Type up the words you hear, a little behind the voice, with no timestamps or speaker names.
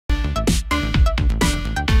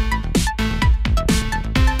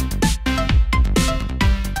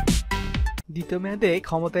দ্বিতীয় মেয়াদে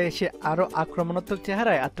ক্ষমতায় এসে আরও আক্রমণাত্মক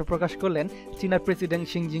চেহারায় আত্মপ্রকাশ করলেন চীনা প্রেসিডেন্ট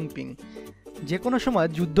শি জিনপিং। যে কোনো সময়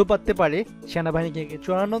যুদ্ধ বাঁধতে পারে সেনাবাহিনীকে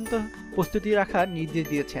চূড়ান্ত প্রস্তুতি রাখার নির্দেশ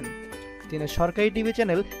দিয়েছেন। চীনের সরকারি TV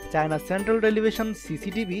channel China central television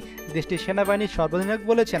CCTV দেশটির সেনাবাহিনীর সর্বাধিনায়ক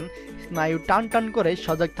বলেছেন, স্নায়ু টান টান করে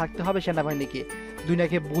সজাগ থাকতে হবে সেনাবাহিনীকে।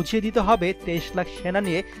 দুনিয়াকে বুঝিয়ে দিতে হবে 23 লাখ সেনা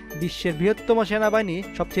নিয়ে বিশ্বের বৃহত্তম সেনাবাহিনী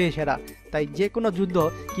সবচেয়ে সেরা। তাই যে কোনো যুদ্ধ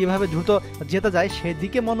কিভাবে দ্রুত জেতা যায়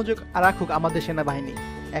সেদিকে মনোযোগ রাখুক আমাদের সেনাবাহিনী।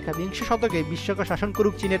 একবিংশ শতকে বিশ্বকে শাসন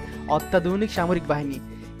করুক চীনের অত্যাধুনিক সামরিক বাহিনী,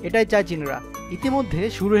 এটাই চায় চীনরা। ইতিমধ্যে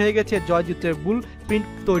শুরু হয়ে গেছে জয়যুদ্ধের বুল প্রিন্ট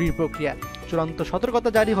তৈরির প্রক্রিয়া। চূড়ান্ত সতর্কতা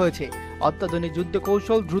জারি হয়েছে। অত্যাধুনিক যুদ্ধ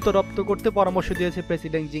কৌশল দ্রুত রপ্ত করতে পরামর্শ দিয়েছে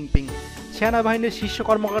প্রেসিডেন্ট জিনপিং। সেনাবাহিনীর শীর্ষ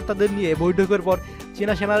কর্মকর্তাদের নিয়ে বৈঠকের পর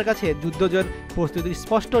চীনা সেনার কাছে যুদ্ধজয়ের প্রস্তুতির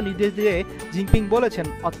স্পষ্ট নির্দেশ দিয়ে জিনপিং বলেছেন,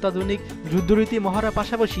 অত্যাধুনিক যুদ্ধরীতি মহড়ার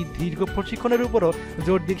পাশাপাশি দীর্ঘ প্রশিক্ষণের উপরও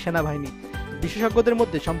জোর দিক সেনাবাহিনী। বিশেষজ্ঞদের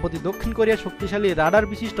মধ্যে সম্প্রতি দক্ষিণ কোরিয়ার শক্তিশালী রাডার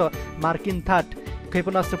বিশিষ্ট মার্কিন থার্ড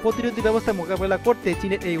ক্ষেপণাস্ত্র প্রতিরোধী ব্যবস্থা মোকাবেলা করতে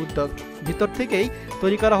চীনের এই উদ্যোগ। ভিতর থেকেই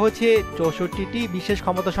তৈরি করা হয়েছে 64টি বিশেষ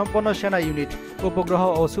ক্ষমতা সম্পন্ন সেনা ইউনিট। উপগ্রহ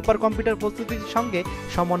ও সুপার কম্পিউটার প্রস্তুতির সঙ্গে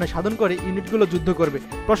সমন্বয় সাধন করে ইউনিটগুলো যুদ্ধ করবে।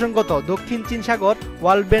 প্রসঙ্গত, দক্ষিণ চীন সাগর,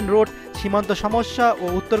 ওয়াল বেন রোড, সীমান্ত সমস্যা ও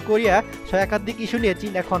উত্তর কোরিয়া সহ একাধিক ইস্যু নিয়ে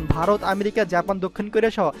চীন এখন ভারত, আমেরিকা, জাপান, দক্ষিণ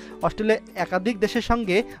কোরিয়া সহ অস্ট্রেলিয়া একাধিক দেশের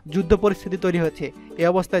সঙ্গে যুদ্ধ পরিস্থিতি তৈরি হয়েছে। এই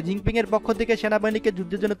অবস্থায় জিনপিংয়ের পক্ষ থেকে সেনাবাহিনীকে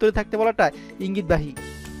যুদ্ধের জন্য তৈরি থাকতে বলাটা ইঙ্গিতবাহী।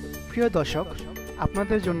 প্রিয় দর্শক,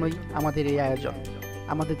 আপনাদের জন্যই আমাদের এই আয়োজন।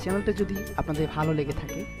 আমাদের চ্যানেলটা যদি আপনাদের ভালো লেগে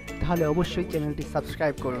থাকে তাহলে অবশ্যই চ্যানেলটি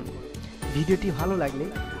সাবস্ক্রাইব করুন। ভিডিওটি ভালো লাগলে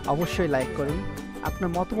অবশ্যই লাইক করুন, আপনার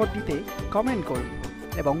মতামত দিতে কমেন্ট করুন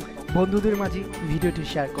এবং বন্ধুদের মাঝে ভিডিওটি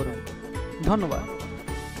শেয়ার করুন। ধন্যবাদ।